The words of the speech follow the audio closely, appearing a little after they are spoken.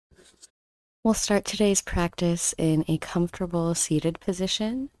We'll start today's practice in a comfortable seated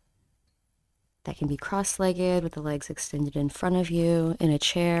position that can be cross-legged with the legs extended in front of you, in a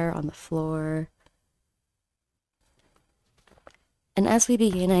chair, on the floor. And as we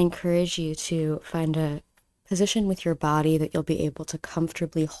begin, I encourage you to find a position with your body that you'll be able to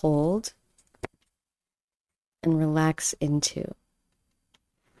comfortably hold and relax into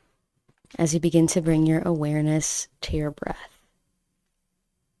as you begin to bring your awareness to your breath.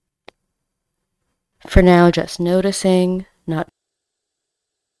 For now, just noticing, not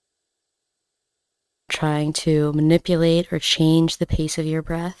trying to manipulate or change the pace of your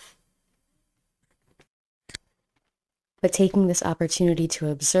breath, but taking this opportunity to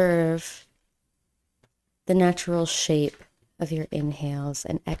observe the natural shape of your inhales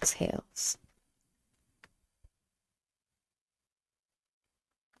and exhales.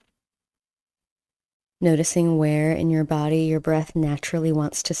 Noticing where in your body your breath naturally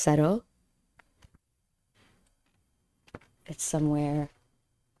wants to settle. If it's somewhere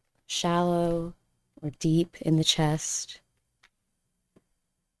shallow or deep in the chest,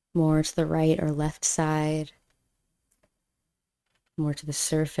 more to the right or left side, more to the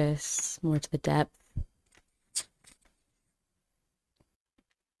surface, more to the depth.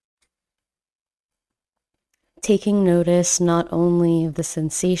 Taking notice not only of the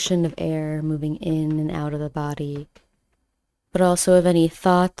sensation of air moving in and out of the body, but also of any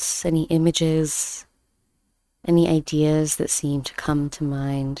thoughts, any images, any ideas that seem to come to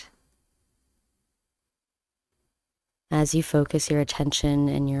mind as you focus your attention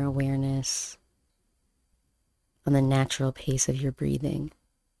and your awareness on the natural pace of your breathing.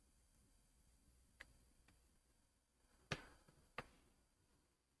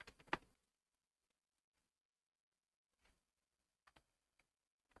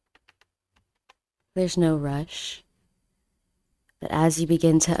 There's no rush, but as you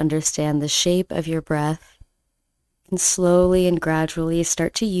begin to understand the shape of your breath, you can slowly and gradually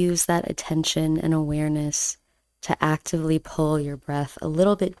start to use that attention and awareness to actively pull your breath a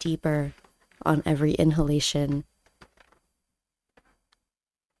little bit deeper on every inhalation.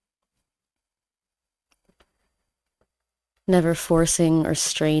 Never forcing or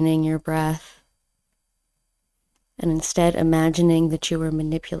straining your breath, and instead imagining that you are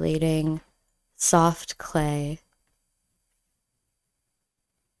manipulating soft clay,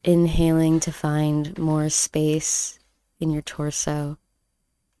 inhaling to find more space in your torso,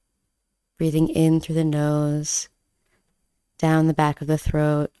 breathing in through the nose, down the back of the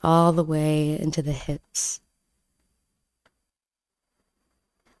throat, all the way into the hips.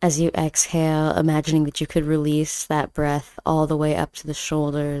 As you exhale, imagining that you could release that breath all the way up to the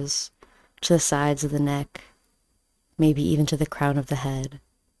shoulders, to the sides of the neck, maybe even to the crown of the head.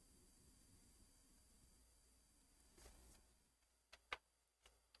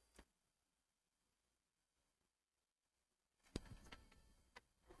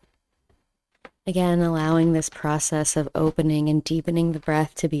 Again, allowing this process of opening and deepening the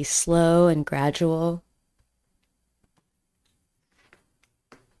breath to be slow and gradual.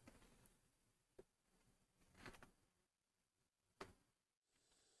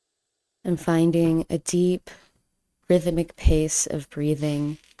 And finding a deep, rhythmic pace of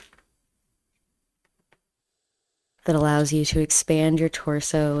breathing that allows you to expand your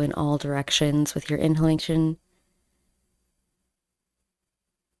torso in all directions with your inhalation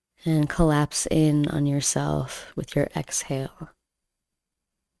and collapse in on yourself with your exhale.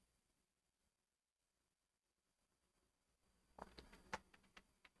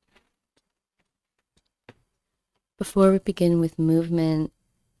 Before we begin with movement,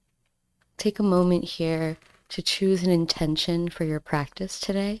 take a moment here to choose an intention for your practice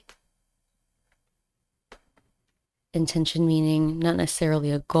today. Intention meaning not necessarily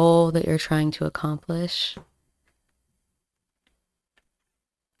a goal that you're trying to accomplish,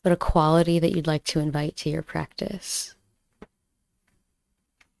 but a quality that you'd like to invite to your practice.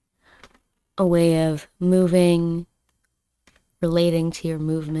 A way of moving, relating to your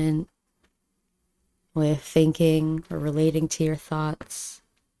movement, with thinking or relating to your thoughts,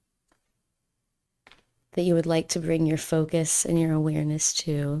 that you would like to bring your focus and your awareness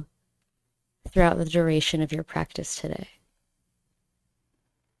to throughout the duration of your practice today.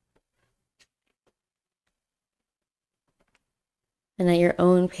 And at your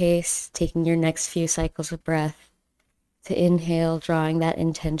own pace, taking your next few cycles of breath to inhale, drawing that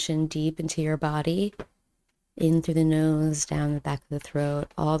intention deep into your body, in through the nose, down the back of the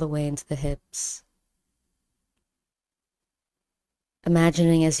throat, all the way into the hips.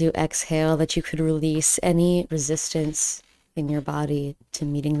 Imagining as you exhale that you could release any resistance in your body to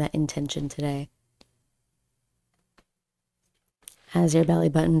meeting that intention today. As your belly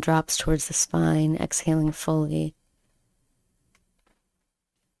button drops towards the spine, exhaling fully.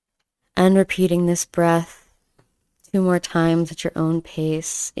 And repeating this breath 2 more times at your own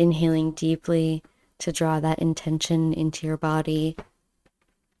pace, inhaling deeply to draw that intention into your body.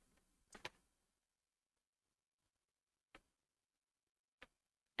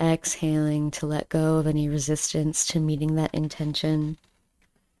 Exhaling to let go of any resistance to meeting that intention.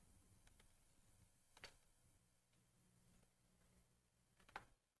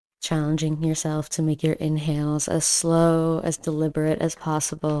 Challenging yourself to make your inhales as slow, as deliberate as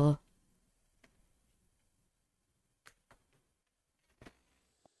possible.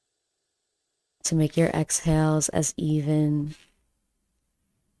 To make your exhales as even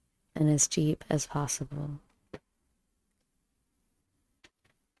and as deep as possible.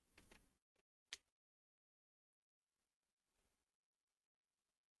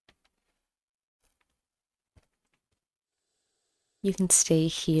 You can stay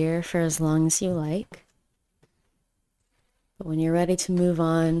here for as long as you like. But when you're ready to move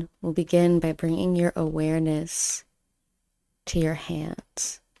on, we'll begin by bringing your awareness to your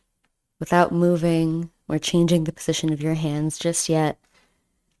hands. Without moving or changing the position of your hands just yet,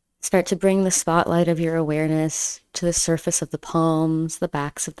 start to bring the spotlight of your awareness to the surface of the palms, the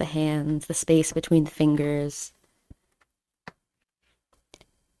backs of the hands, the space between the fingers.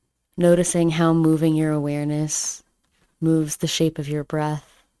 Noticing how moving your awareness moves the shape of your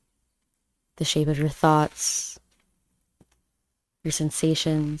breath, the shape of your thoughts, your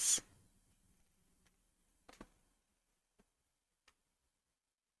sensations.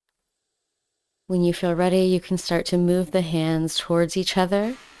 When you feel ready, you can start to move the hands towards each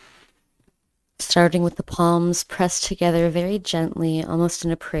other, starting with the palms pressed together very gently, almost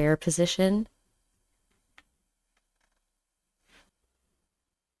in a prayer position.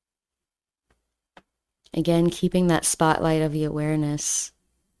 Again, keeping that spotlight of the awareness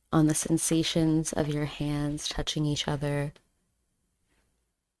on the sensations of your hands touching each other.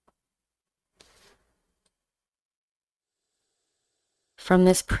 From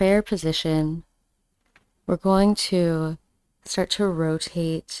this prayer position, we're going to start to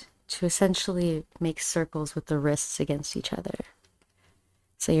rotate to essentially make circles with the wrists against each other.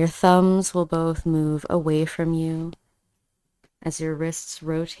 So your thumbs will both move away from you as your wrists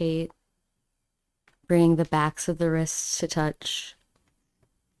rotate, bringing the backs of the wrists to touch.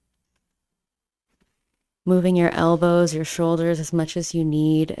 Moving your elbows, your shoulders as much as you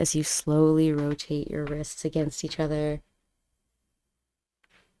need as you slowly rotate your wrists against each other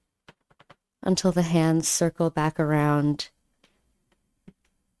until the hands circle back around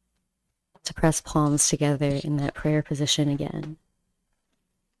to press palms together in that prayer position again.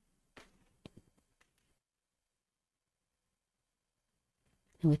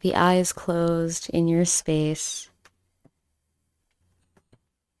 And with the eyes closed in your space,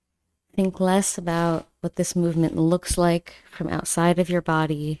 think less about what this movement looks like from outside of your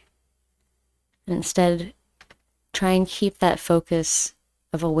body, and instead try and keep that focus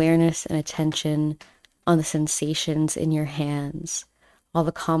of awareness and attention on the sensations in your hands, all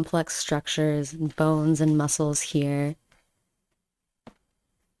the complex structures and bones and muscles here.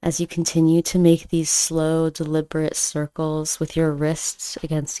 As you continue to make these slow, deliberate circles with your wrists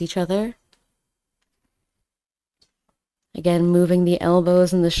against each other. Again, moving the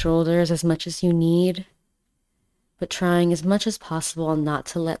elbows and the shoulders as much as you need, but trying as much as possible not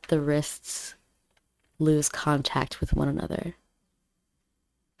to let the wrists lose contact with one another.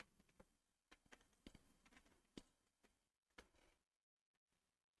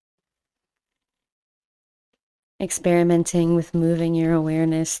 Experimenting with moving your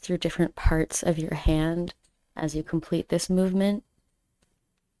awareness through different parts of your hand as you complete this movement.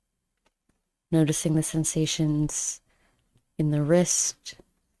 Noticing the sensations in the wrist,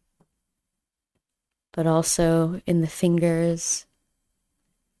 but also in the fingers,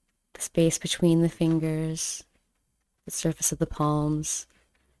 the space between the fingers, the surface of the palms.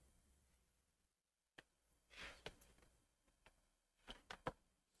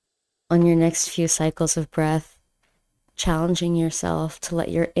 On your next few cycles of breath, challenging yourself to let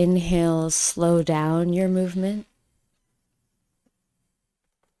your inhales slow down your movement.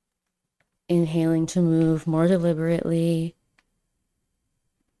 Inhaling to move more deliberately.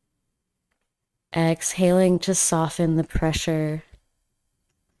 Exhaling to soften the pressure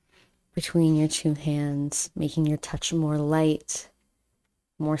between your two hands, making your touch more light,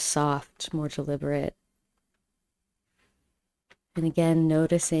 more soft, more deliberate. And again,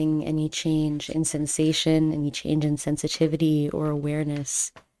 noticing any change in sensation, any change in sensitivity or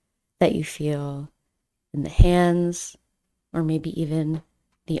awareness that you feel in the hands, or maybe even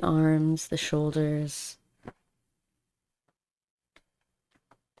the arms, the shoulders.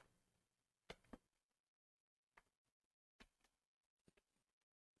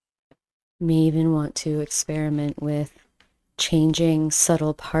 You may even want to experiment with changing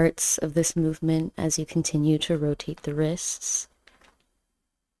subtle parts of this movement as you continue to rotate the wrists.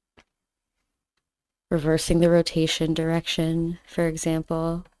 Reversing the rotation direction, for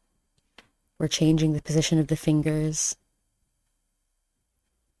example, or changing the position of the fingers.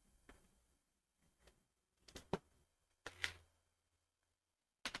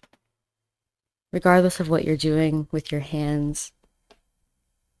 Regardless of what you're doing with your hands,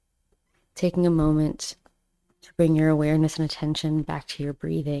 taking a moment to bring your awareness and attention back to your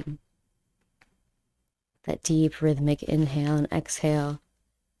breathing. That deep rhythmic inhale and exhale.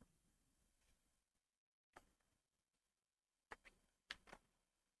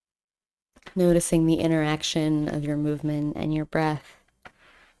 Noticing the interaction of your movement and your breath,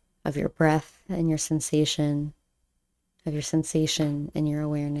 of your breath and your sensation, of your sensation and your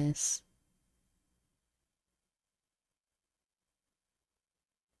awareness.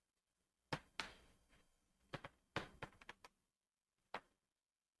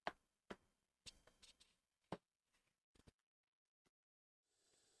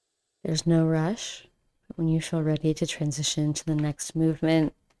 There's no rush. When you feel ready to transition to the next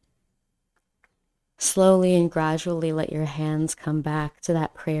movement, slowly and gradually let your hands come back to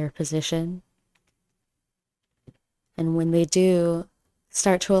that prayer position. And when they do,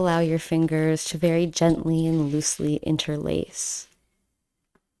 start to allow your fingers to very gently and loosely interlace.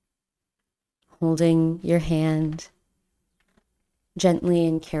 Holding your hand gently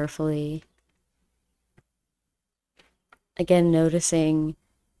and carefully. Again, noticing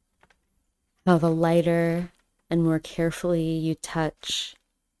how the lighter and more carefully you touch,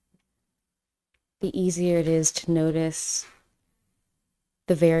 the easier it is to notice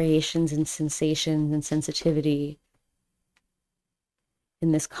the variations in sensations and sensitivity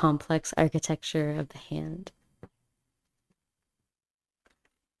in this complex architecture of the hand.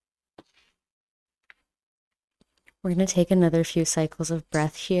 We're going to take another few cycles of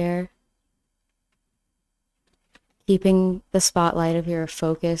breath here, keeping the spotlight of your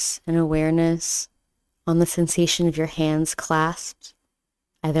focus and awareness on the sensation of your hands clasped,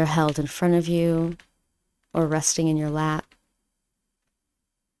 either held in front of you or resting in your lap.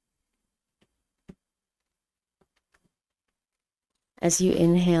 As you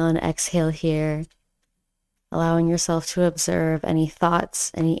inhale and exhale here, allowing yourself to observe any thoughts,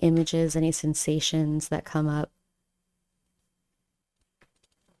 any images, any sensations that come up.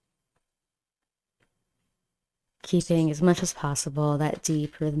 Keeping as much as possible that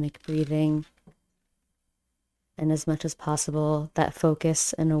deep rhythmic breathing, and as much as possible that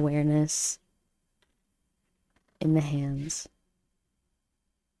focus and awareness in the hands.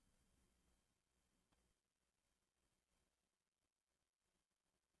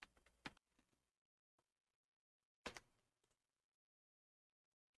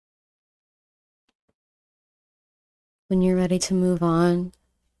 When you're ready to move on,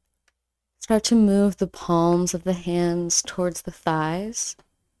 start to move the palms of the hands towards the thighs.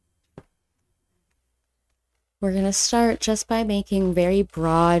 We're going to start just by making very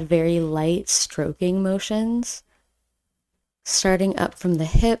broad, very light stroking motions, starting up from the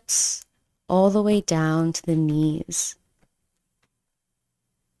hips all the way down to the knees.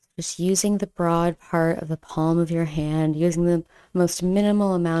 Just using the broad part of the palm of your hand, using the most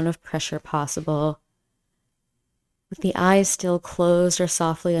minimal amount of pressure possible. With the eyes still closed or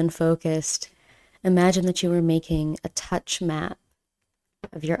softly unfocused, imagine that you were making a touch map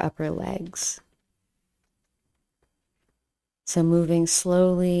of your upper legs. So moving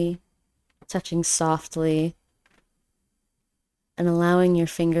slowly, touching softly, and allowing your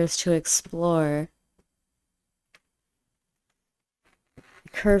fingers to explore the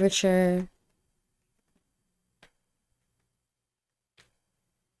curvature,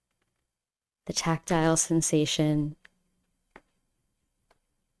 the tactile sensation,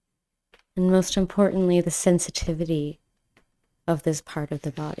 and most importantly, the sensitivity of this part of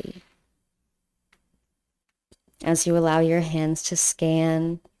the body. As you allow your hands to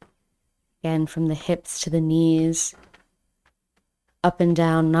scan, again, from the hips to the knees, up and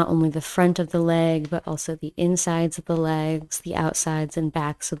down, not only the front of the leg, but also the insides of the legs, the outsides and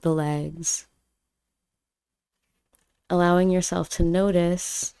backs of the legs. Allowing yourself to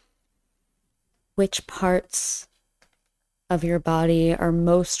notice which parts of your body are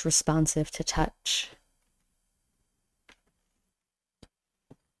most responsive to touch.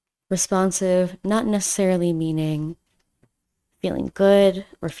 Responsive, not necessarily meaning feeling good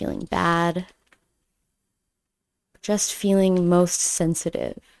or feeling bad, but just feeling most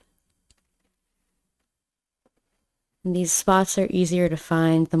sensitive. And these spots are easier to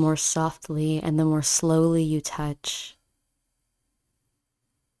find the more softly and the more slowly you touch.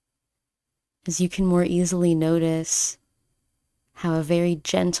 as you can more easily notice how a very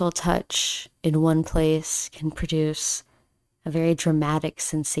gentle touch in one place can produce a very dramatic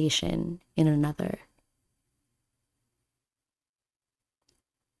sensation in another.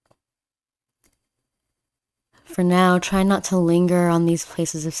 For now, try not to linger on these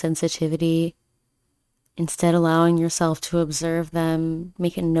places of sensitivity. Instead, allowing yourself to observe them,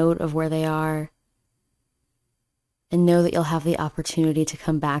 make a note of where they are, and know that you'll have the opportunity to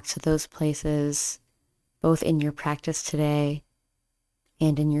come back to those places, both in your practice today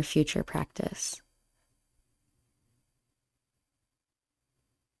and in your future practice.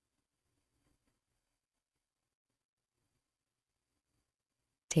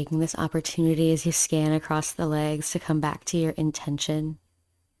 Taking this opportunity as you scan across the legs to come back to your intention.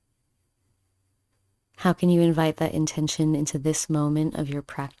 How can you invite that intention into this moment of your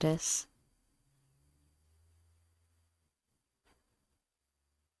practice?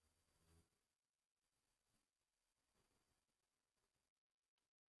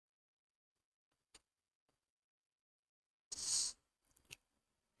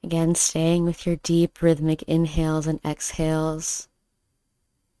 Again, staying with your deep rhythmic inhales and exhales.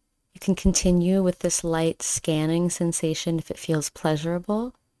 You can continue with this light scanning sensation if it feels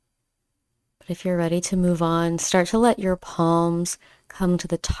pleasurable. But if you're ready to move on, start to let your palms come to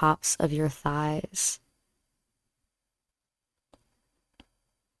the tops of your thighs.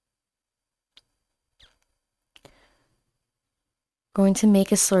 Going to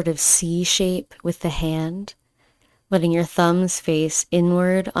make a sort of C shape with the hand, letting your thumbs face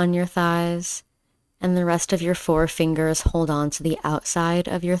inward on your thighs and the rest of your four fingers hold on to the outside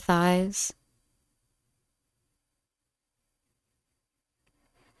of your thighs.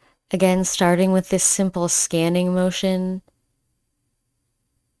 Again, starting with this simple scanning motion,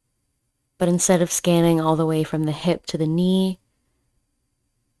 but instead of scanning all the way from the hip to the knee,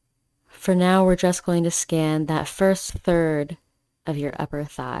 for now we're just going to scan that first third of your upper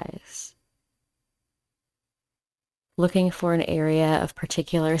thighs, looking for an area of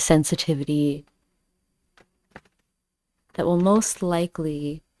particular sensitivity that will most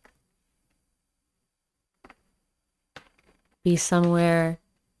likely be somewhere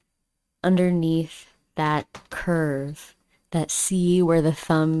underneath that curve, that C where the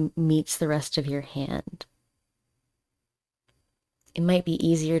thumb meets the rest of your hand. It might be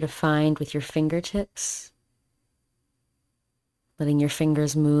easier to find with your fingertips, letting your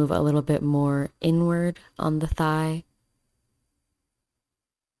fingers move a little bit more inward on the thigh.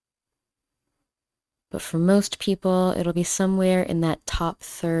 But for most people, it'll be somewhere in that top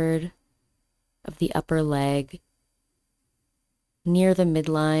third of the upper leg, near the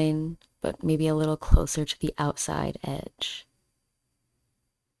midline, but maybe a little closer to the outside edge.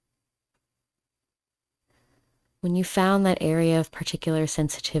 When you found that area of particular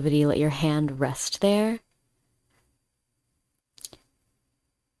sensitivity, let your hand rest there.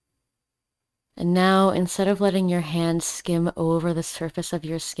 And now, instead of letting your hand skim over the surface of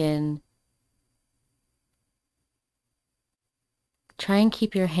your skin, try and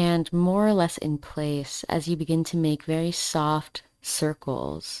keep your hand more or less in place as you begin to make very soft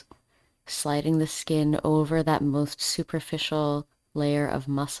circles, sliding the skin over that most superficial layer of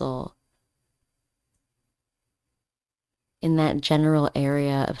muscle in that general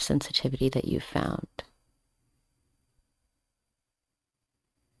area of sensitivity that you found.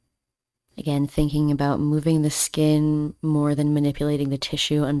 Again, thinking about moving the skin more than manipulating the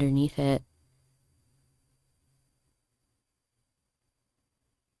tissue underneath it.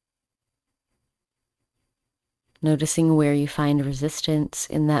 Noticing where you find resistance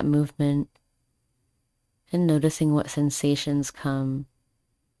in that movement and noticing what sensations come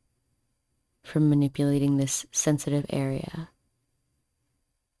from manipulating this sensitive area.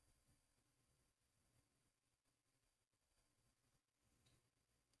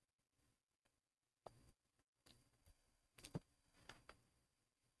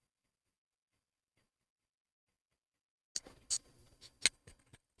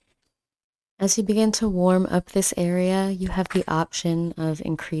 As you begin to warm up this area, you have the option of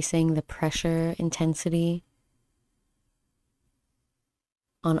increasing the pressure intensity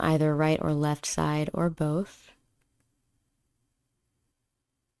on either right or left side or both.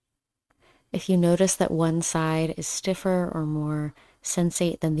 If you notice that one side is stiffer or more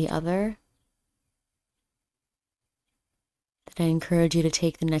sensate than the other, then I encourage you to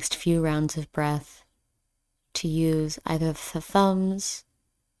take the next few rounds of breath to use either the thumbs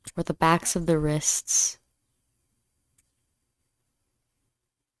or the backs of the wrists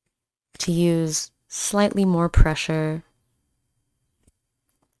to use slightly more pressure.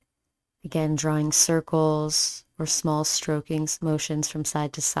 Again, drawing circles or small stroking motions from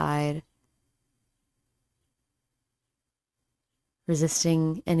side to side,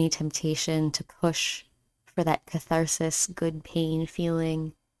 resisting any temptation to push for that catharsis, good pain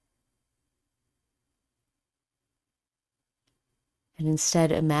feeling, and instead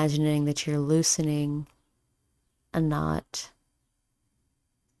imagining that you're loosening a knot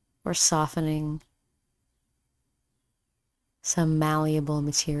or softening some malleable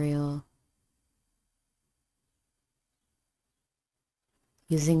material,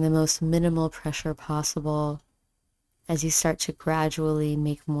 using the most minimal pressure possible as you start to gradually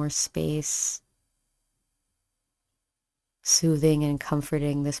make more space, soothing and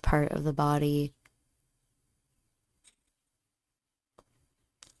comforting this part of the body.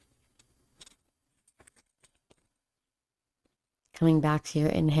 Coming back to your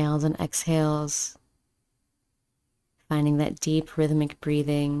inhales and exhales, finding that deep rhythmic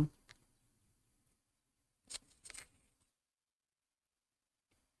breathing.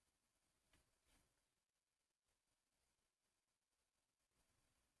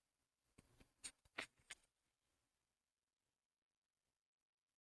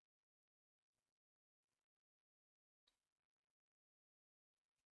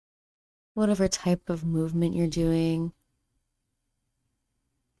 Whatever type of movement you're doing,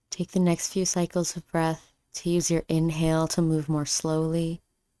 take the next few cycles of breath to use your inhale to move more slowly.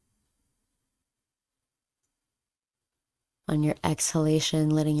 On your exhalation,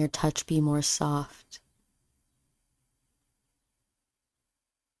 letting your touch be more soft.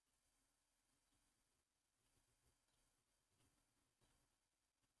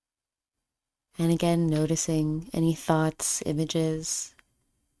 And again, noticing any thoughts, images,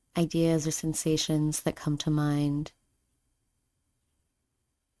 ideas, or sensations that come to mind.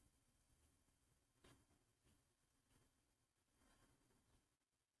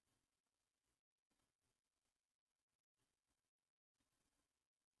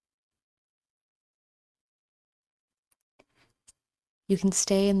 You can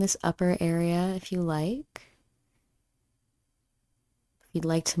stay in this upper area if you like. If you'd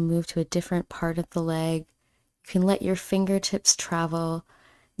like to move to a different part of the leg, you can let your fingertips travel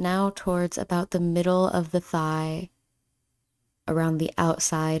now towards about the middle of the thigh, around the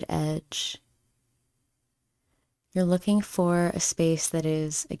outside edge. You're looking for a space that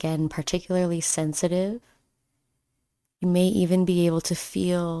is, again, particularly sensitive. You may even be able to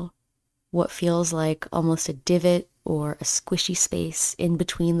feel what feels like almost a divot or a squishy space in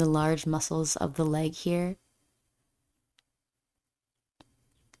between the large muscles of the leg here.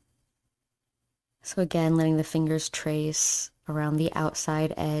 So again, letting the fingers trace around the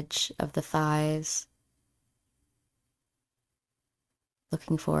outside edge of the thighs,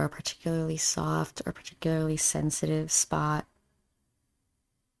 looking for a particularly soft or particularly sensitive spot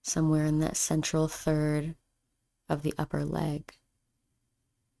somewhere in that central third of the upper leg.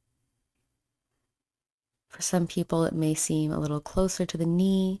 For some people, it may seem a little closer to the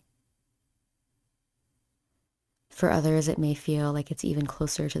knee. For others, it may feel like it's even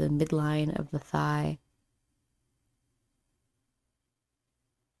closer to the midline of the thigh.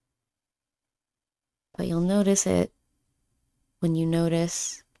 But you'll notice it when you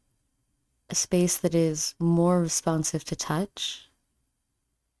notice a space that is more responsive to touch.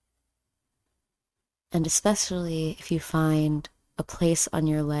 And especially if you find a place on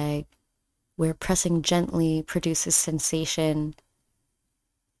your leg where pressing gently produces sensation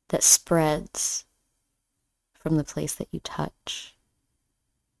that spreads from the place that you touch.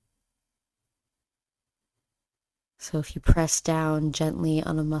 So if you press down gently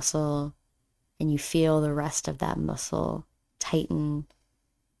on a muscle and you feel the rest of that muscle tighten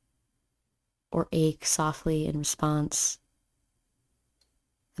or ache softly in response,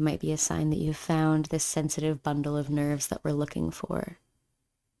 that might be a sign that you've found this sensitive bundle of nerves that we're looking for.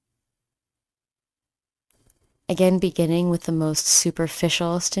 Again, beginning with the most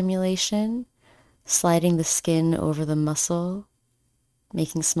superficial stimulation, sliding the skin over the muscle,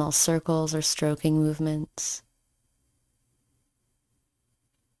 making small circles or stroking movements.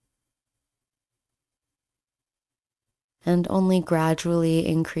 And only gradually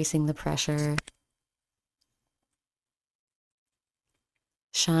increasing the pressure,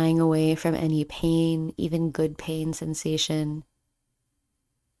 shying away from any pain, even good pain sensation.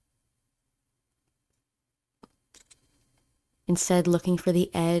 Instead, looking for the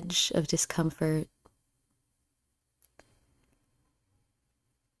edge of discomfort,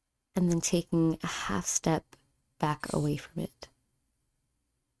 and then taking a half step back away from it.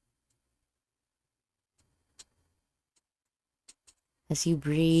 As you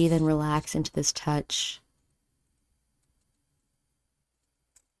breathe and relax into this touch,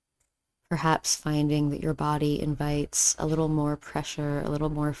 perhaps finding that your body invites a little more pressure, a little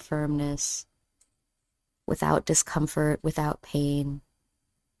more firmness, without discomfort, without pain.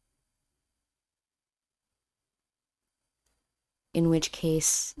 In which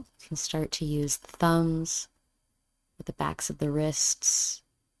case, you can start to use the thumbs or the backs of the wrists,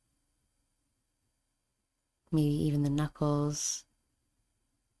 maybe even the knuckles,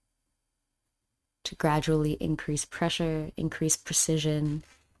 to gradually increase pressure, increase precision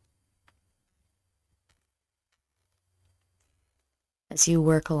as you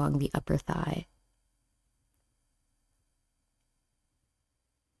work along the upper thigh.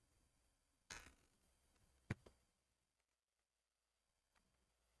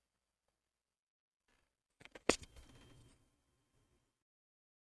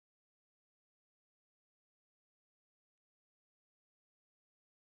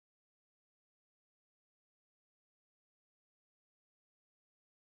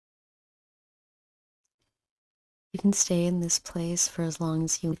 You can stay in this place for as long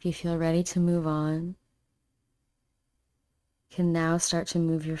as if you feel ready to move on. You can now start to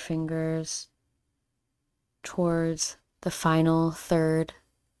move your fingers towards the final third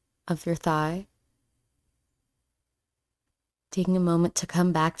of your thigh. Taking a moment to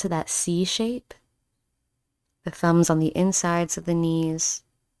come back to that C shape. The thumbs on the insides of the knees,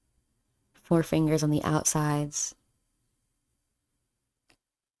 forefingers on the outsides.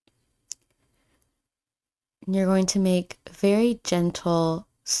 And you're going to make very gentle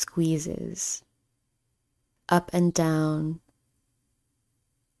squeezes up and down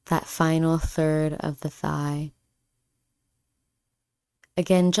that final third of the thigh.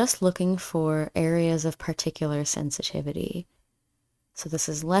 Again, just looking for areas of particular sensitivity. So this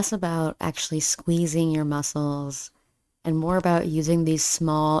is less about actually squeezing your muscles and more about using these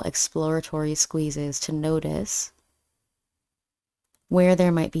small exploratory squeezes to notice where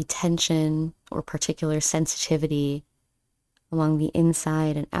there might be tension or particular sensitivity along the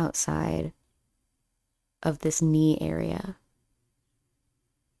inside and outside of this knee area.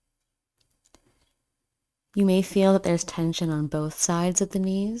 You may feel that there's tension on both sides of the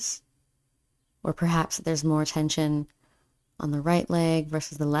knees, or perhaps there's more tension on the right leg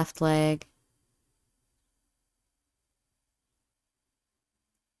versus the left leg.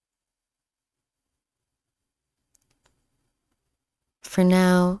 For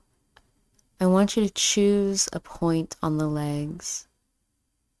now, I want you to choose a point on the legs.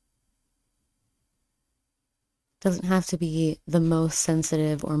 It doesn't have to be the most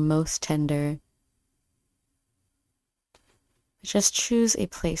sensitive or most tender. Just choose a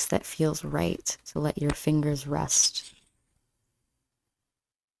place that feels right to let your fingers rest.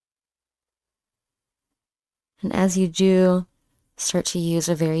 And as you do, start to use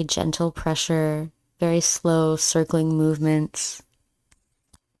a very gentle pressure, very slow circling movements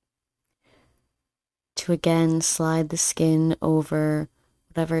to again slide the skin over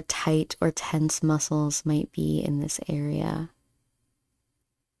whatever tight or tense muscles might be in this area.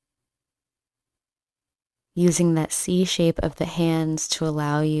 Using that C shape of the hands to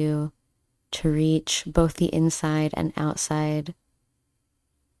allow you to reach both the inside and outside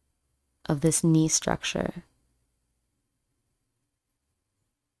of this knee structure.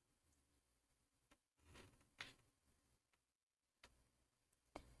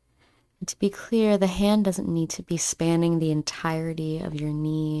 And to be clear, the hand doesn't need to be spanning the entirety of your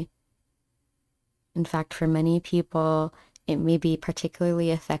knee. In fact, for many people, it may be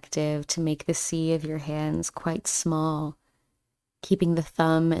particularly effective to make the C of your hands quite small, keeping the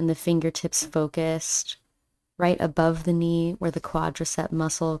thumb and the fingertips focused right above the knee where the quadricep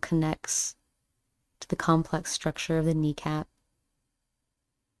muscle connects to the complex structure of the kneecap.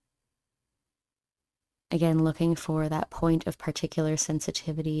 Again, looking for that point of particular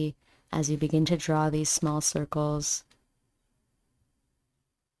sensitivity as you begin to draw these small circles.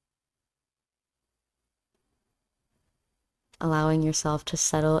 Allowing yourself to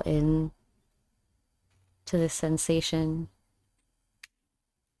settle in to this sensation.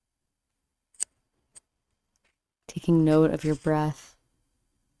 Taking note of your breath.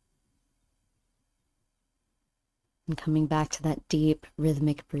 And coming back to that deep,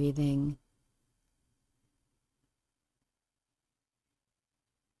 rhythmic breathing.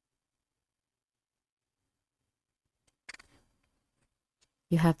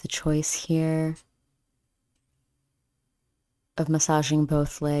 You have the choice here of massaging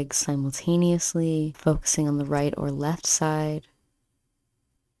both legs simultaneously, focusing on the right or left side,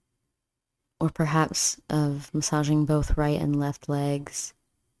 or perhaps of massaging both right and left legs,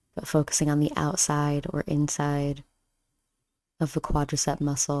 but focusing on the outside or inside of the quadricep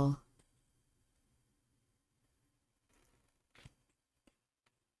muscle.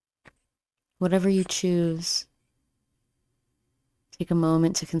 Whatever you choose, Take a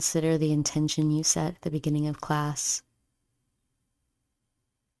moment to consider the intention you set at the beginning of class,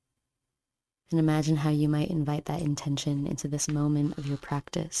 and imagine how you might invite that intention into this moment of your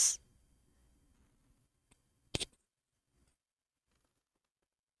practice.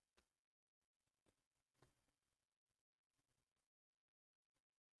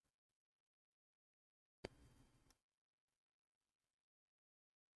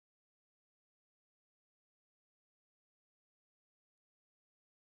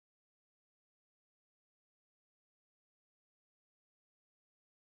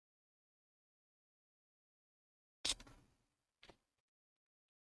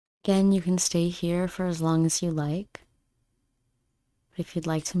 Again, you can stay here for as long as you like. But if you'd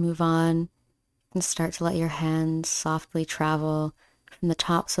like to move on, you can start to let your hands softly travel from the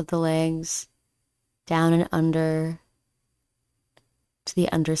tops of the legs down and under to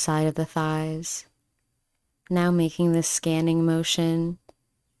the underside of the thighs. Now making this scanning motion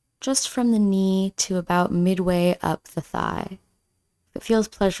just from the knee to about midway up the thigh. If it feels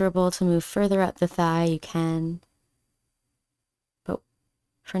pleasurable to move further up the thigh, you can. But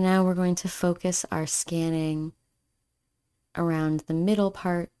for now, we're going to focus our scanning around the middle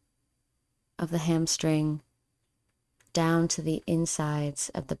part of the hamstring down to the insides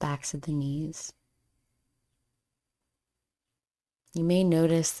of the backs of the knees. You may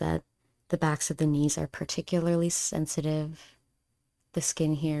notice that the backs of the knees are particularly sensitive. The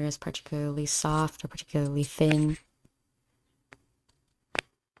skin here is particularly soft or particularly thin.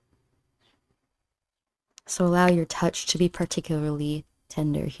 So allow your touch to be particularly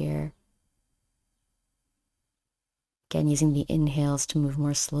tender here. Again, using the inhales to move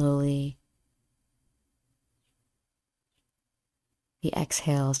more slowly. The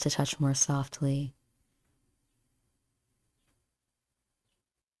exhales to touch more softly.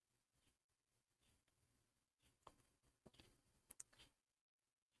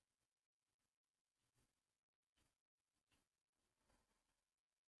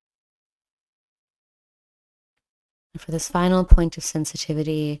 And for this final point of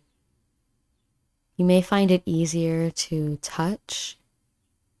sensitivity, you may find it easier to touch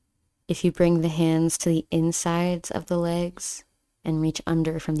if you bring the hands to the insides of the legs and reach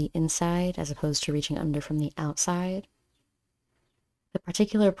under from the inside as opposed to reaching under from the outside. The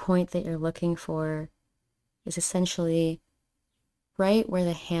particular point that you're looking for is essentially right where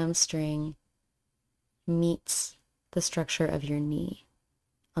the hamstring meets the structure of your knee,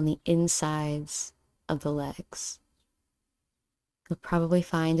 on the insides of the legs. You'll probably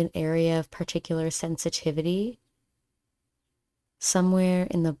find an area of particular sensitivity somewhere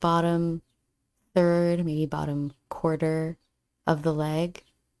in the bottom third, maybe bottom quarter of the leg,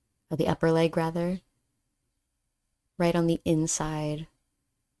 or the upper leg rather, right on the inside,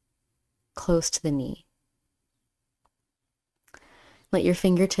 close to the knee. Let your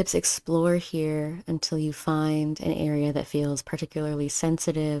fingertips explore here until you find an area that feels particularly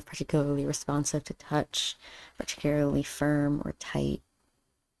sensitive, particularly responsive to touch, particularly firm or tight.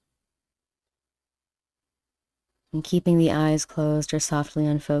 And keeping the eyes closed or softly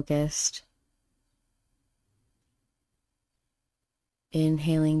unfocused.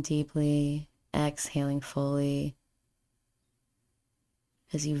 Inhaling deeply, exhaling fully.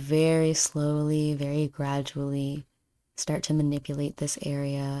 As you very slowly, very gradually start to manipulate this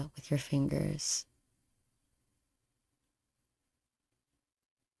area with your fingers.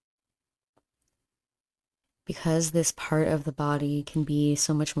 Because this part of the body can be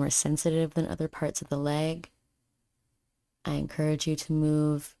so much more sensitive than other parts of the leg, I encourage you to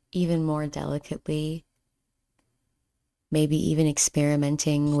move even more delicately, maybe even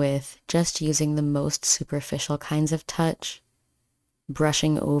experimenting with just using the most superficial kinds of touch,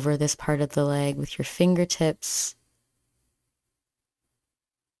 brushing over this part of the leg with your fingertips,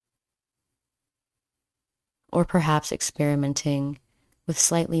 or perhaps experimenting with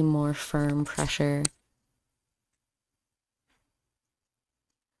slightly more firm pressure,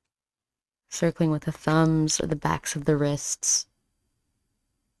 circling with the thumbs or the backs of the wrists.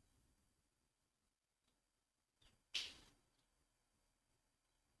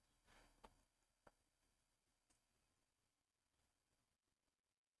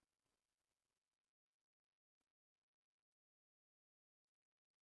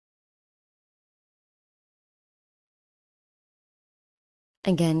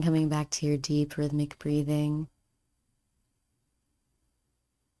 Again, coming back to your deep rhythmic breathing.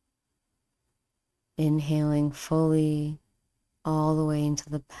 Inhaling fully all the way into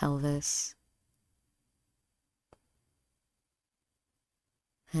the pelvis.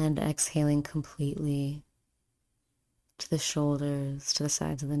 And exhaling completely to the shoulders, to the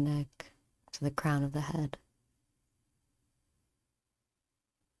sides of the neck, to the crown of the head.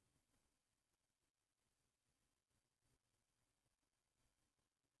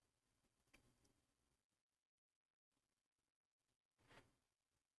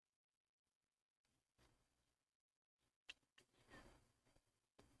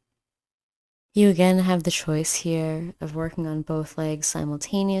 You again have the choice here of working on both legs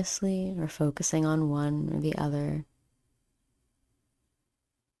simultaneously or focusing on one or the other.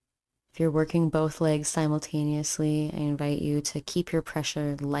 If you're working both legs simultaneously, I invite you to keep your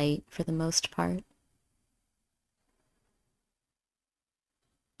pressure light for the most part,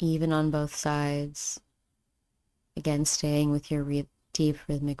 even on both sides. Again, staying with your deep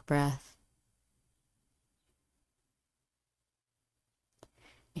rhythmic breath.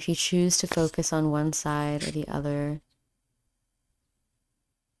 If you choose to focus on one side or the other,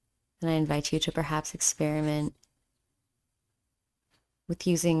 then I invite you to perhaps experiment with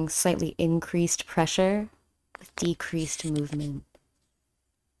using slightly increased pressure with decreased movement.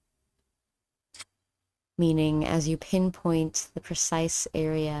 Meaning, as you pinpoint the precise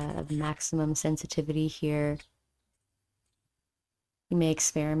area of maximum sensitivity here, you may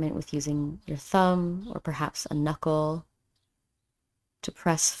experiment with using your thumb or perhaps a knuckle to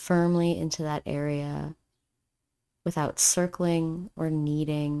press firmly into that area without circling or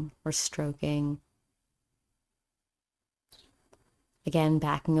kneading or stroking. Again,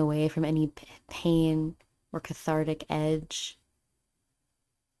 backing away from any pain or cathartic edge,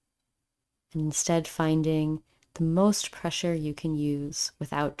 and instead finding the most pressure you can use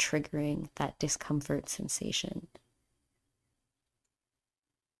without triggering that discomfort sensation.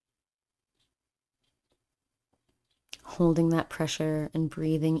 Holding that pressure and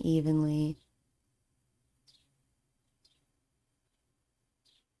breathing evenly.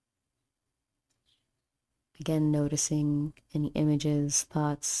 Again, noticing any images,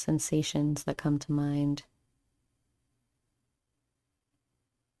 thoughts, sensations that come to mind.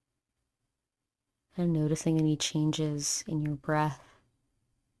 And noticing any changes in your breath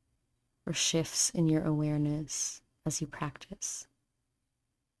or shifts in your awareness as you practice.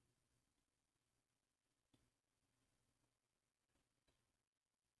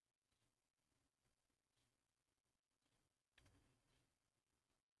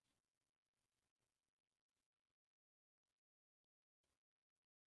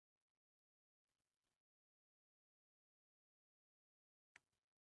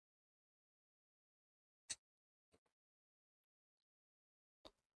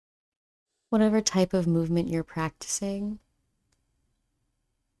 Whatever type of movement you're practicing,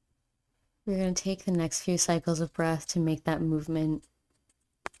 we're going to take the next few cycles of breath to make that movement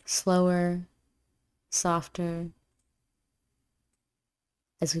slower, softer,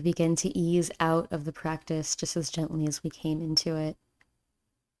 as we begin to ease out of the practice just as gently as we came into it.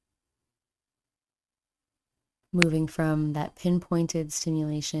 Moving from that pinpointed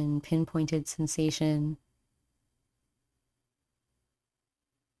stimulation, pinpointed sensation,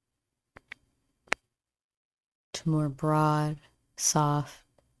 to more broad, soft,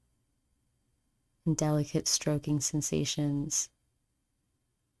 and delicate stroking sensations.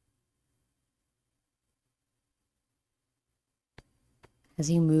 As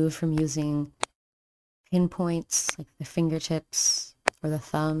you move from using pinpoints like the fingertips or the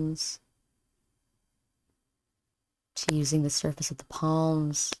thumbs to using the surface of the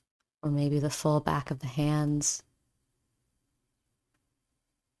palms or maybe the full back of the hands.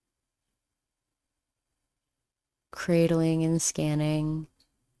 Cradling and scanning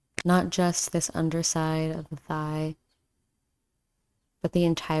not just this underside of the thigh, but the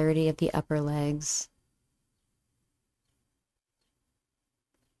entirety of the upper legs.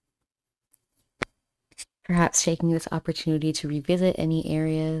 Perhaps taking this opportunity to revisit any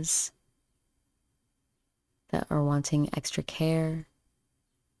areas that are wanting extra care,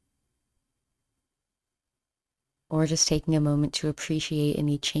 or just taking a moment to appreciate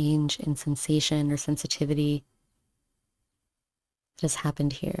any change in sensation or sensitivity that has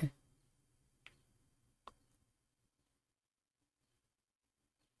happened here.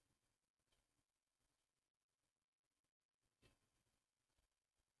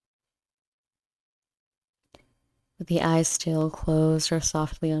 With the eyes still closed or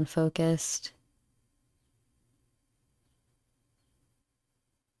softly unfocused,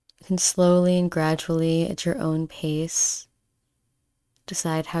 you can slowly and gradually, at your own pace,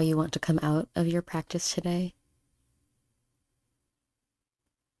 decide how you want to come out of your practice today.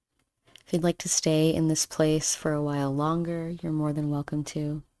 If you'd like to stay in this place for a while longer, you're more than welcome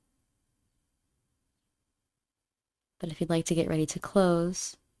to. But if you'd like to get ready to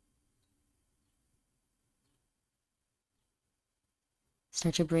close,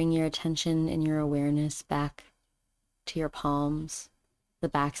 start to bring your attention and your awareness back to your palms, the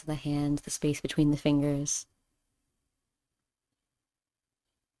backs of the hands, the space between the fingers.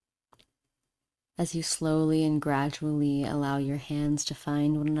 As you slowly and gradually allow your hands to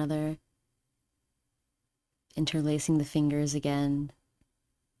find one another, interlacing the fingers again,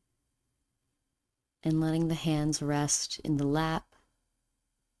 and letting the hands rest in the lap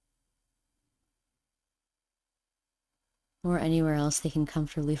or anywhere else they can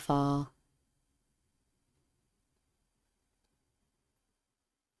comfortably fall.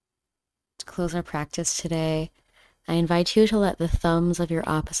 To close our practice today, I invite you to let the thumbs of your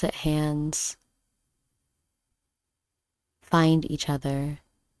opposite hands find each other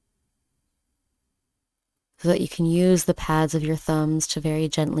so that you can use the pads of your thumbs to very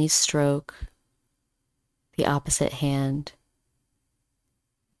gently stroke the opposite hand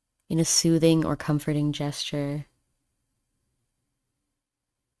in a soothing or comforting gesture,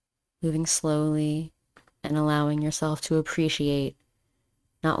 moving slowly and allowing yourself to appreciate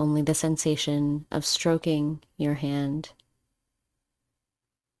not only the sensation of stroking your hand,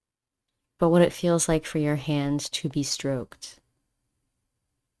 but what it feels like for your hand to be stroked.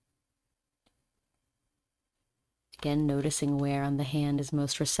 Again, noticing where on the hand is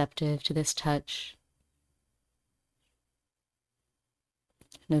most receptive to this touch.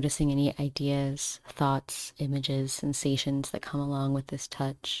 Noticing any ideas, thoughts, images, sensations that come along with this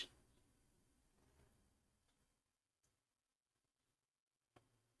touch.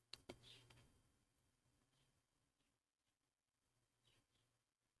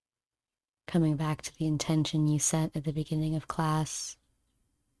 Coming back to the intention you set at the beginning of class.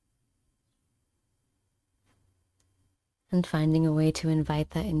 And finding a way to invite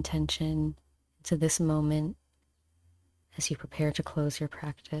that intention into this moment as you prepare to close your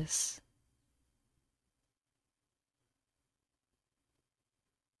practice.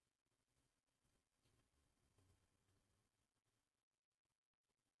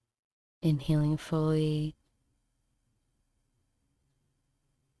 Inhaling fully.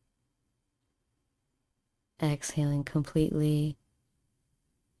 Exhaling completely.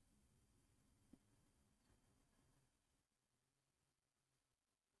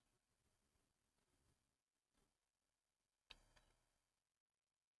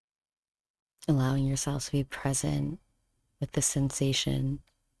 Allowing yourself to be present with the sensation.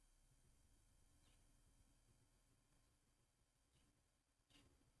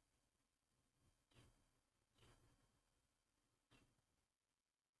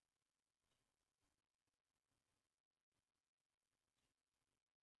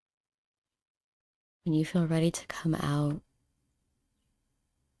 When you feel ready to come out,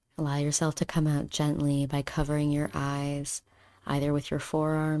 allow yourself to come out gently by covering your eyes, either with your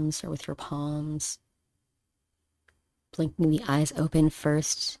forearms or with your palms. Blinking the eyes open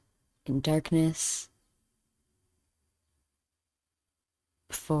first in darkness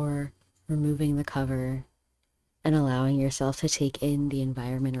before removing the cover and allowing yourself to take in the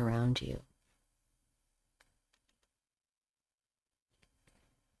environment around you.